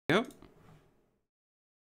Yep.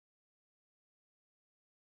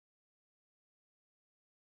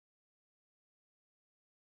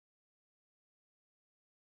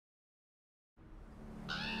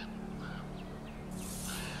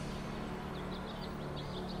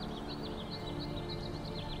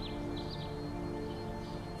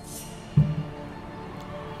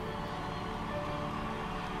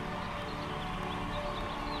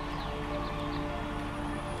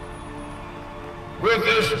 With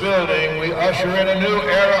this building, we usher in a new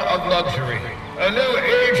era of luxury, a new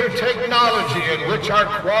age of technology in which our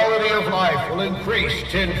quality of life will increase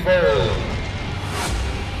tenfold.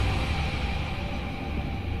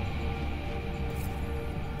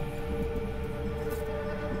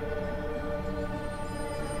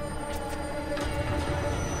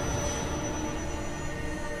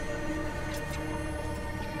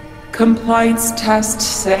 Compliance test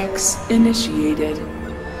 6 initiated.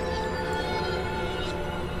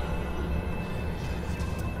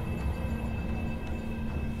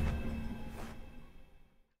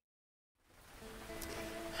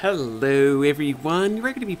 Hello everyone,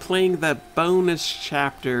 we're going to be playing the bonus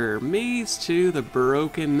chapter, Maze to the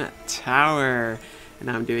Broken Tower. And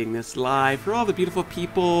I'm doing this live for all the beautiful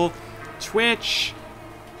people, Twitch,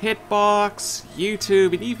 Hitbox,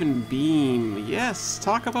 YouTube, and even Beam. Yes,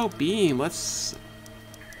 talk about Beam. Let's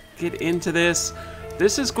get into this.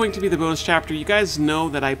 This is going to be the bonus chapter. You guys know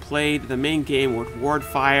that I played the main game with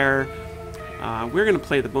Wardfire. We're going to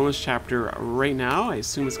play the bonus chapter right now. I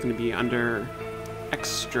assume it's going to be under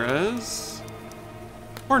extras,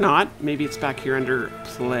 or not. Maybe it's back here under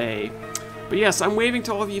play. But yes, I'm waving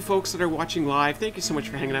to all of you folks that are watching live. Thank you so much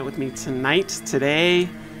for hanging out with me today.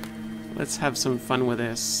 Let's have some fun with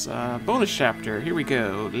this bonus chapter. Here we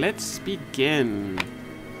go. Let's begin.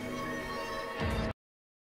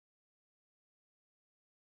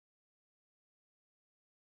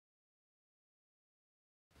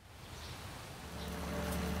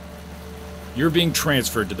 You're being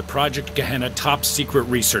transferred to the Project Gehenna top secret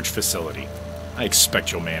research facility. I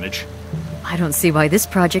expect you'll manage. I don't see why this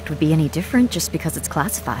project would be any different just because it's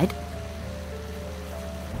classified.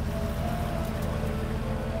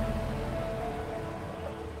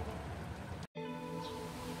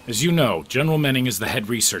 As you know, General Menning is the head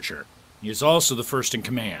researcher. He is also the first in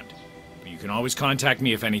command. But you can always contact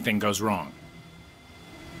me if anything goes wrong.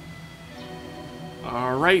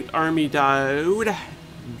 Alright, Army Dode.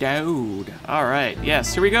 Alright,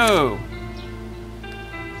 yes, here we go.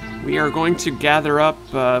 We are going to gather up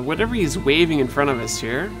whatever he's waving in front of us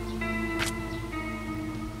here.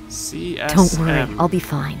 CSM. Don't worry, I'll be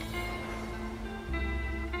fine.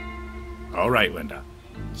 Alright, Linda.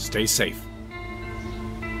 Stay safe.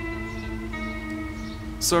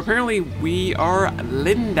 So apparently we are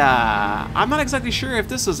Linda. I'm not exactly sure if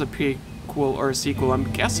this is a prequel or a sequel. I'm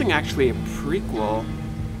guessing actually a prequel.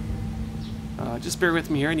 Just bear with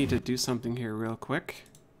me here. I need to do something here real quick.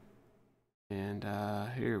 And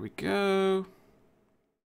here we go.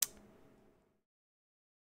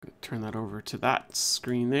 Turn that over to that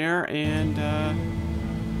screen there. And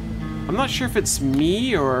I'm not sure if it's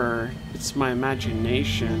me or it's my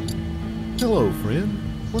imagination. Hello, friend.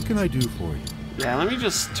 What can I do for you? Yeah, let me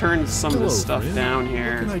just turn some of this stuff down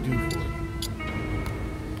here. What can I do for you?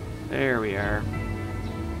 There we are.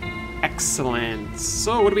 Excellent.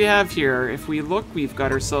 So what do we have here? If we look, we've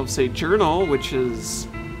got ourselves a journal, which is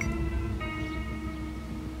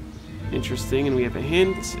interesting, and we have a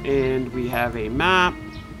hint, and we have a map.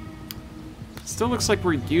 Still looks like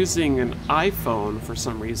we're using an iPhone for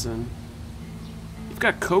some reason. We've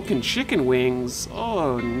got Coke and chicken wings.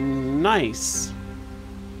 Oh, nice.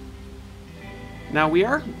 Now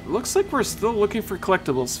looks like we're still looking for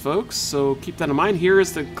collectibles, folks, so keep that in mind. Here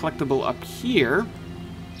is the collectible up here.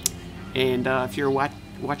 And if you're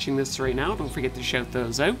watching this right now, don't forget to shout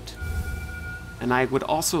those out. And I would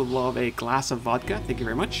also love a glass of vodka. Thank you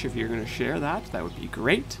very much. If you're going to share that, that would be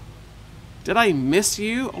great. Did I miss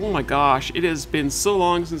you? Oh my gosh, it has been so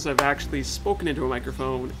long since I've actually spoken into a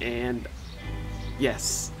microphone, and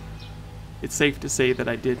yes, it's safe to say that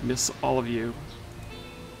I did miss all of you.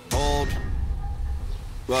 Hold.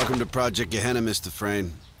 Welcome to Project Gehenna, Mr.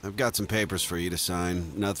 Frayne. I've got some papers for you to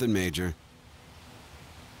sign. Nothing major.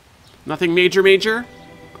 Nothing major?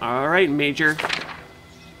 Alright, Major.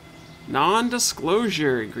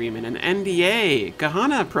 Non-disclosure agreement, an NDA.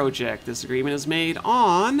 Gehenna project. This agreement is made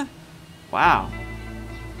on, wow,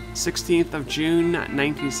 16th of June,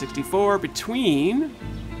 1964 between,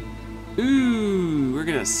 we're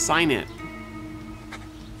gonna sign it.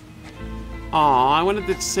 Aw, I wanted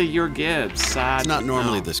to say YourGibs. Sad. It's not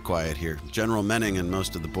normally no. this quiet here. General Menning and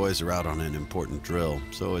most of the boys are out on an important drill,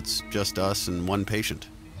 so it's just us and one patient.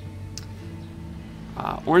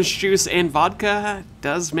 Orange juice and vodka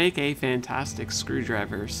does make a fantastic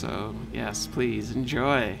screwdriver, so yes, please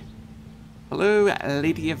enjoy. Hello,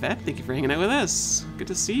 Lady Yvette. Thank you for hanging out with us. Good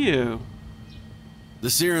to see you. The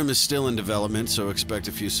serum is still in development, so expect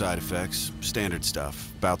a few side effects. Standard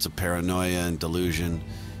stuff. Bouts of paranoia and delusion.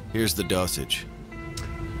 Here's the dosage.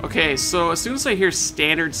 Okay, so as soon as I hear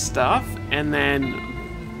standard stuff and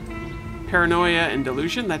then paranoia and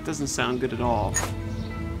delusion, that doesn't sound good at all.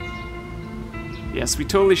 Yes, we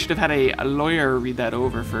totally should have had a lawyer read that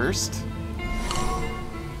over first.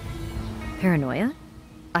 Paranoia?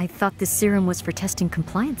 I thought this serum was for testing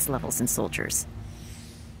compliance levels in soldiers.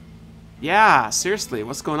 Yeah, seriously,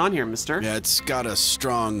 what's going on here, mister? Yeah, it's got a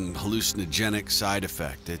strong hallucinogenic side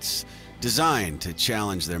effect. It's designed to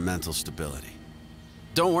challenge their mental stability.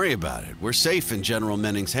 Don't worry about it. We're safe in General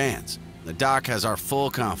Menning's hands. The doc has our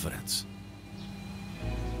full confidence.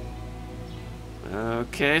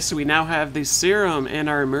 Okay, so we now have the serum and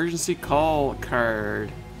our emergency call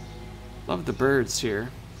card. Love the birds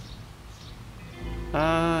here.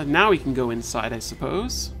 Now we can go inside, I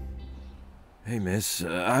suppose. Hey, miss,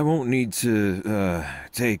 I won't need to,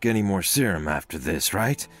 take any more serum after this,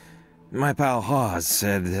 right? My pal Hawes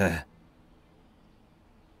said,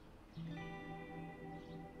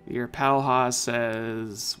 Your pal Haas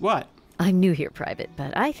says what? I'm new here, Private,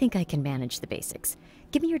 but I think I can manage the basics.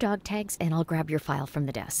 Give me your dog tags and I'll grab your file from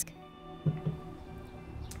the desk.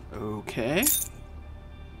 Okay.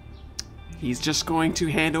 He's just going to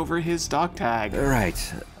hand over his dog tag.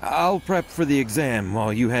 right, I'll prep for the exam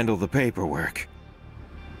while you handle the paperwork.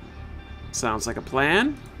 Sounds like a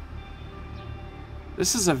plan.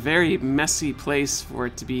 This is a very messy place for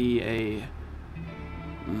it to be a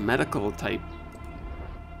medical type.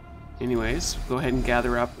 Anyways, go ahead and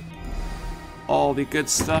gather up all the good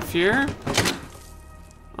stuff here.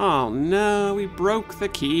 Oh no, we broke the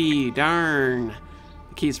key, darn.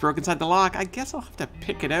 The key's broke inside the lock. I guess I'll have to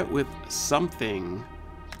pick it out with something.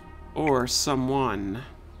 Or someone.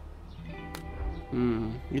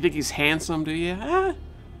 You think he's handsome, do you?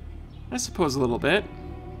 I suppose a little bit.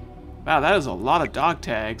 Wow, that is a lot of dog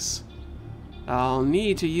tags. I'll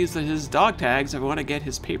need to use his dog tags if I want to get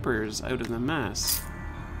his papers out of the mess.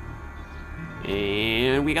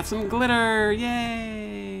 And we got some glitter,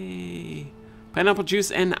 yay! Pineapple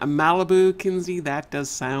juice and Malibu, Kinsey, that does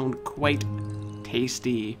sound quite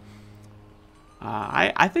tasty.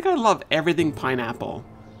 I think I love everything pineapple.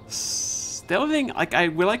 The only thing, like, I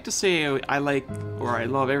would like to say I like, or I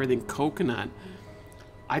love everything coconut.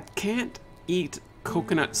 I can't eat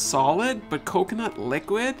coconut solid, but coconut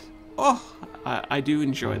liquid, oh, I do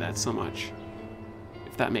enjoy that so much.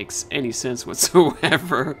 If that makes any sense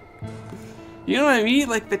whatsoever. You know what I mean?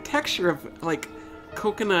 Like, the texture of, like,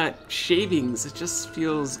 coconut shavings, it just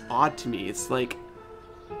feels odd to me. It's like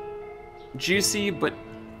juicy but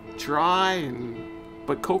dry,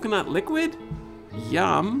 but coconut liquid?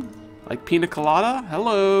 Yum. Like pina colada?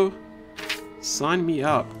 Hello. Sign me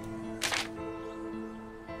up.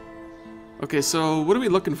 Okay, so what are we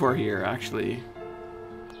looking for here, actually?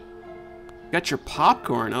 Got your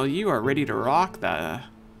popcorn. Oh, you are ready to rock that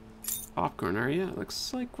popcorn, are you?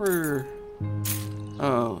 Looks like we're...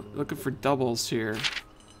 Oh, looking for doubles here.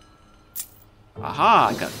 Aha,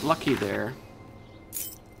 I got lucky there.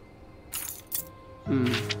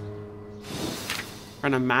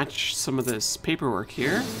 Trying to match some of this paperwork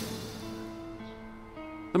here.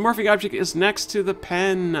 The morphing object is next to the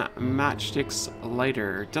pen matchsticks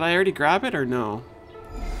lighter. Did I already grab it or no?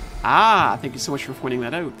 Ah, thank you so much for pointing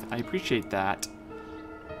that out. I appreciate that.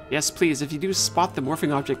 Yes, please, if you do spot the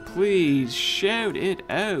morphing object, please shout it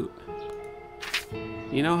out.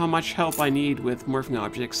 You know how much help I need with morphing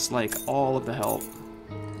objects, like all of the help.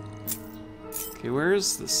 Okay,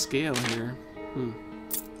 where's the scale here?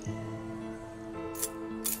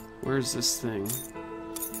 Where's this thing?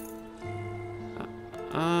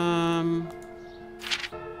 I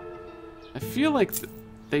feel like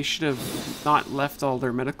they should have not left all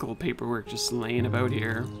their medical paperwork just laying about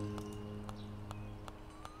here.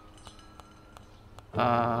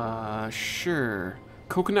 Sure.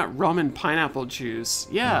 Coconut rum and pineapple juice.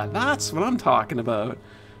 Yeah, that's what I'm talking about.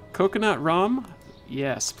 Coconut rum?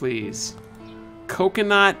 Yes, please.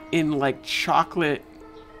 Coconut in, like, chocolate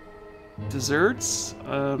desserts?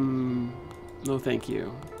 No thank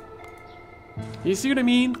you. You see what I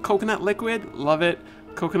mean? Coconut liquid? Love it.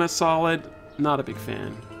 Coconut solid? Not a big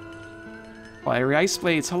fan. Fiery ice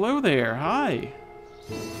blades. Hello there. Hi.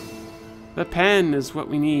 The pen is what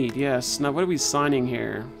we need. Yes. Now, what are we signing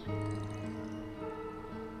here?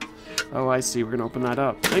 Oh, I see. We're going to open that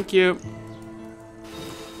up. Thank you.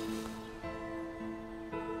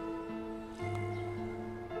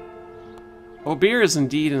 Well, beer is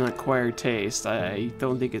indeed an acquired taste. I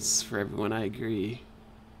don't think it's for everyone, I agree.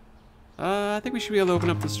 I think we should be able to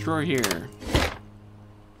open up this drawer here.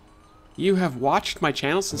 You have watched my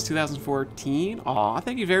channel since 2014? Aw,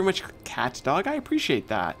 thank you very much, Cat Dog. I appreciate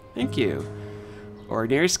that. Thank you.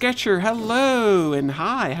 Ordinary Sketcher, hello and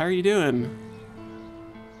hi, how are you doing?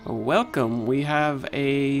 Welcome. We have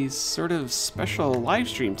a sort of special live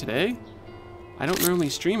stream today. I don't normally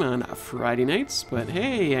stream on Friday nights, but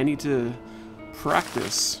hey, I need to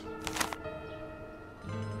practice.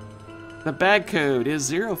 The bag code is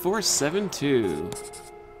 0472.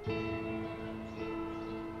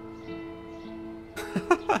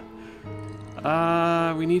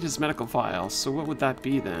 We need his medical file, so what would that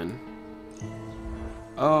be then?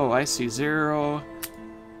 Oh, I see. 0.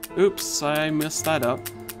 Oops, I messed that up.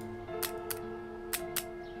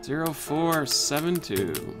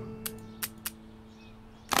 0472.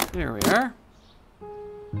 There we are.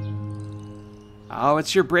 Oh,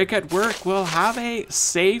 it's your break at work. Well, have a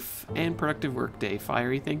safe and productive work day,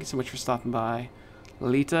 Fiery. Thank you so much for stopping by.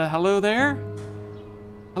 Lita, hello there.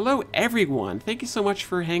 Hello, everyone. Thank you so much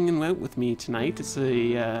for hanging out with me tonight. It's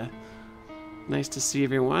a nice to see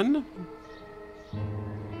everyone.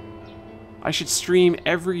 I should stream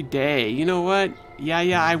every day. You know what?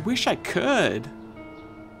 Yeah, I wish I could.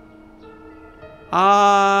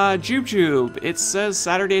 Jube. It says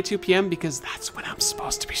Saturday at 2 p.m. because that's when I'm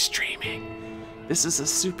supposed to be streaming. This is a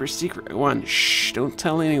super secret one. Shh, don't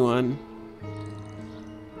tell anyone.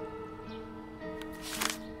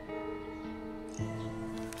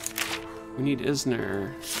 We need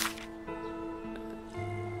Isner.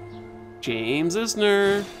 James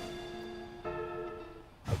Isner.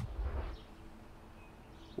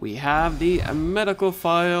 We have the medical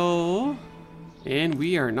file, and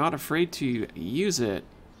we are not afraid to use it.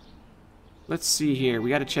 Let's see here. We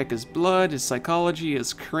got to check his blood, his psychology,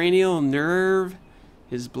 his cranial nerve,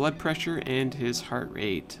 his blood pressure, and his heart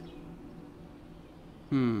rate.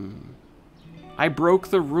 I broke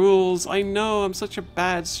the rules. I know, I'm such a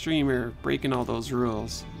bad streamer, breaking all those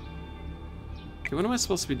rules. Okay, what am I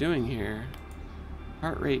supposed to be doing here?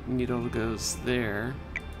 Heart rate needle goes there.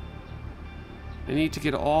 I need to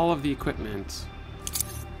get all of the equipment.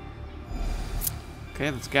 Okay,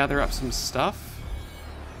 let's gather up some stuff.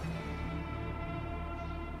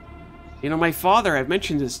 You know, my father, I've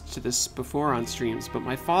mentioned this before on streams, but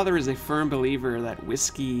my father is a firm believer that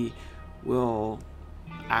whiskey will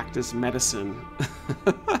act as medicine.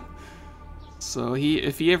 So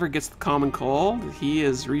if he ever gets the common cold, he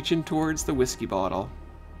is reaching towards the whiskey bottle.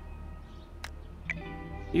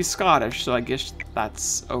 He's Scottish, so I guess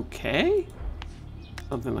that's okay?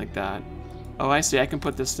 Something like that. Oh, I see. I can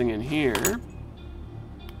put this thing in here.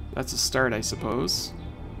 That's a start, I suppose.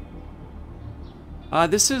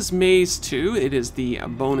 This is Maze 2. It is the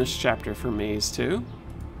bonus chapter for Maze 2.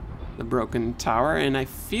 The Broken Tower, and I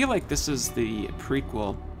feel like this is the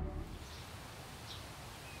prequel.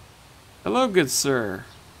 Hello, good sir.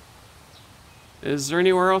 Is there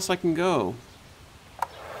anywhere else I can go?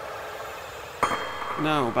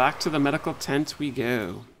 No, back to the medical tent we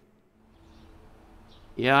go.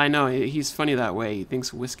 Yeah, I know, he's funny that way. He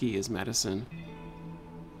thinks whiskey is medicine.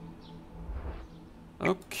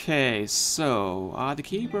 Okay, so, the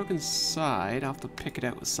key broke inside. I'll have to pick it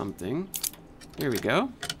out with something. There we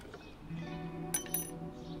go.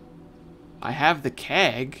 I have the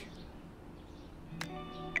keg.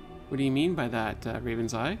 What do you mean by that,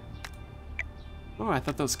 Raven's Eye? Oh, I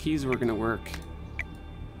thought those keys were gonna work.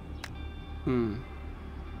 I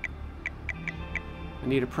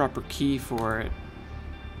need a proper key for it.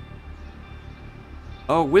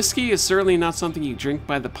 Oh, whiskey is certainly not something you drink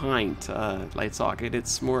by the pint, Light Socket.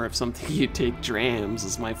 It's more of something you take drams,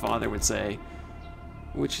 as my father would say.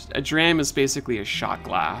 Which, a dram is basically a shot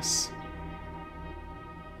glass.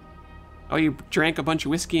 Oh, you drank a bunch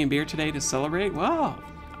of whiskey and beer today to celebrate? Wow,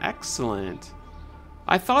 excellent.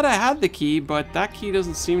 I thought I had the key, but that key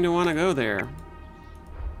doesn't seem to want to go there.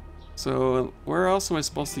 So, where else am I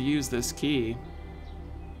supposed to use this key?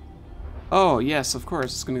 Oh, yes, of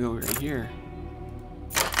course, it's gonna go right here.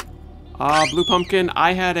 Blue Pumpkin,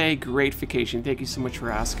 I had a great vacation. Thank you so much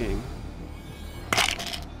for asking.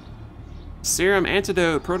 Serum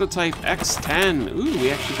Antidote Prototype X10. Ooh,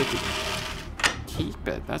 we actually get to keep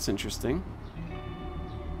it. That's interesting.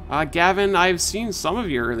 Gavin, I've seen some of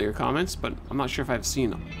your earlier comments, but I'm not sure if I've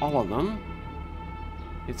seen all of them.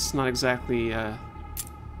 It's not exactly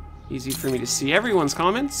easy for me to see everyone's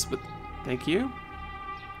comments, but thank you.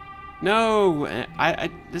 No,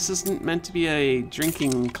 this isn't meant to be a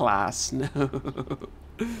drinking class, no.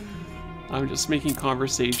 I'm just making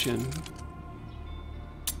conversation.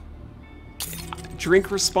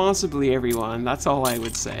 Drink responsibly, everyone. That's all I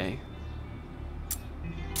would say.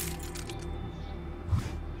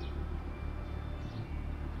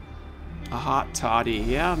 A hot toddy.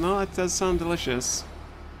 Yeah, no, that does sound delicious.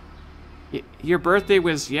 Your birthday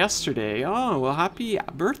was yesterday. Oh, well, happy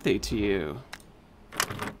birthday to you.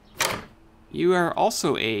 You are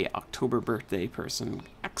also a October birthday person.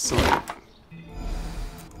 Excellent.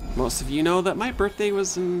 Most of you know that my birthday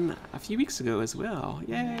was a few weeks ago as well.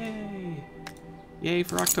 Yay! Yay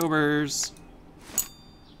for Octobers.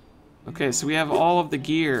 Okay, so we have all of the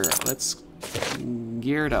gear. Let's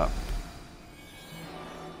gear it up.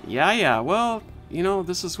 Yeah, well, you know,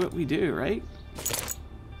 this is what we do, right?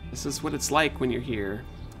 This is what it's like when you're here.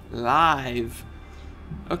 Live.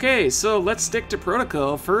 Okay, so let's stick to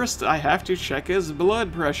protocol. First, I have to check his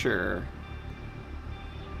blood pressure.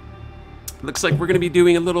 Looks like we're going to be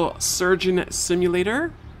doing a little surgeon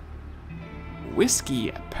simulator.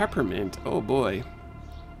 Whiskey peppermint. Oh boy.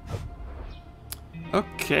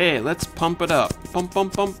 Okay, let's pump it up. Pump,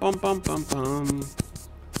 pump, pump, pump, pump, pump, pump.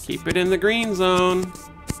 Keep it in the green zone.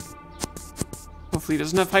 Hopefully he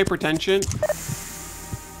doesn't have hypertension.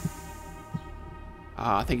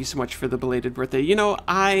 Thank you so much for the belated birthday. You know,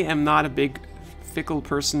 I am not a big fickle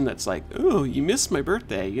person that's like, oh, you missed my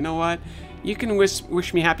birthday. You know what? You can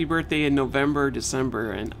wish me happy birthday in November,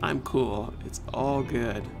 December, and I'm cool. It's all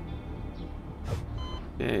good.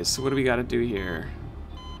 Okay, so what do we got to do here?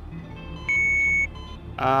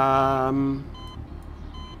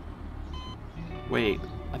 Wait.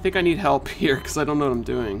 I think I need help here because I don't know what I'm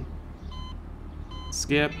doing.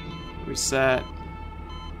 Skip. Reset.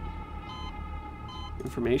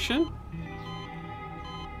 Information?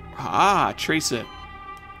 Ah, trace it.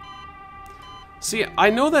 See,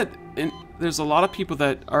 I know that there's a lot of people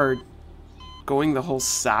that are going the whole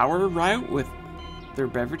sour route with their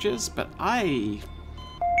beverages, but I'm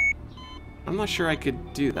not sure I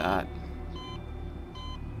could do that.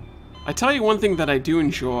 I tell you one thing that I do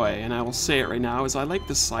enjoy, and I will say it right now, is I like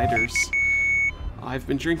the ciders. I've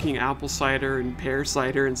been drinking apple cider and pear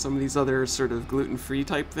cider and some of these other sort of gluten-free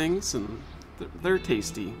type things, and they're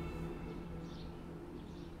tasty.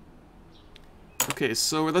 Okay,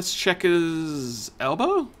 so let's check his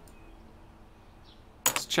elbow?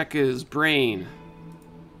 Let's check his brain.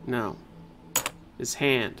 No. His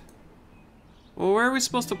hand. Well, where are we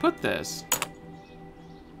supposed to put this?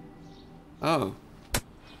 Oh.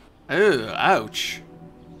 Oh, ouch.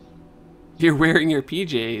 You're wearing your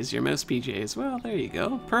PJs, your mouse PJs. Well, there you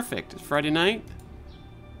go. Perfect. It's Friday night.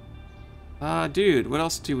 Dude, what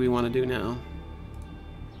else do we want to do now?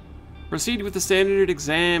 Proceed with the standard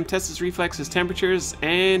exam. Test his reflexes, temperatures,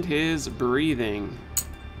 and his breathing.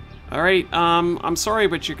 Alright, I'm sorry,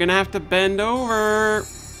 but you're gonna have to bend over.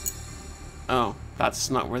 Oh, that's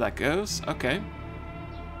not where that goes. Okay.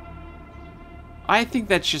 I think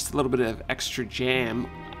that's just a little bit of extra jam.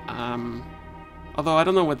 Although I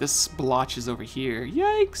don't know what this blotch is over here.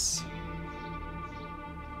 Yikes!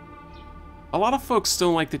 A lot of folks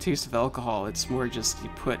don't like the taste of alcohol. It's more just you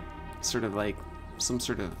put sort of like some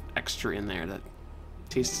sort of extra in there that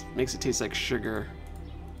makes it taste like sugar.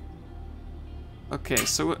 Okay,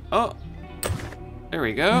 so oh, there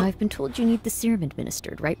we go. I've been told you need the serum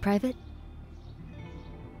administered, right, Private?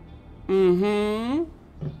 Mm-hmm.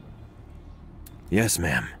 Yes,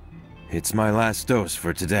 ma'am. It's my last dose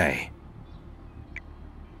for today.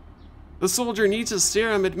 The soldier needs his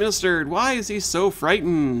serum administered. Why is he so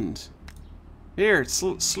frightened? Here,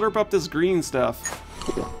 slurp up this green stuff.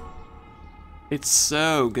 It's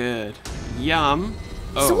so good. Yum.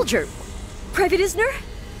 Oh. Soldier! Private Isner?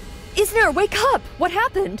 Isner, wake up! What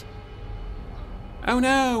happened? Oh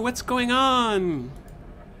no, what's going on?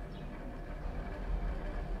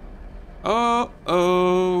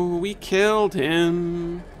 Oh, we killed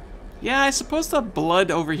him. Yeah, I suppose the blood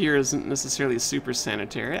over here isn't necessarily super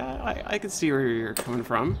sanitary. I can see where you're coming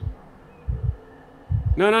from.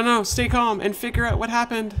 No, stay calm and figure out what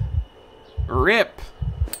happened. RIP.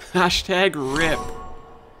 Hashtag RIP.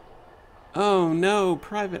 Oh no,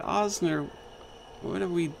 Private Osner. What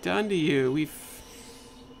have we done to you?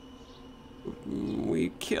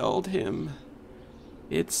 We killed him.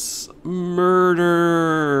 It's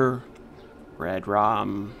murder. Red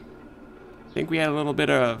rum. I think we had a little bit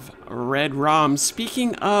of red rum.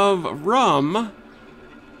 Speaking of rum,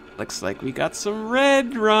 looks like we got some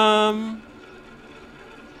red rum.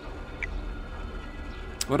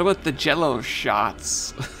 What about the Jello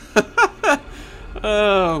shots?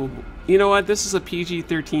 Oh, you know what? This is a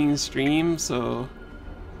PG-13 stream, so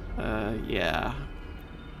yeah.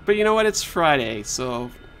 But you know what? It's Friday,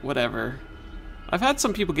 so whatever. I've had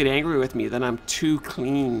some people get angry with me that I'm too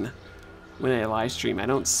clean when I live stream. I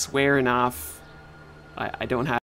don't swear enough. I don't have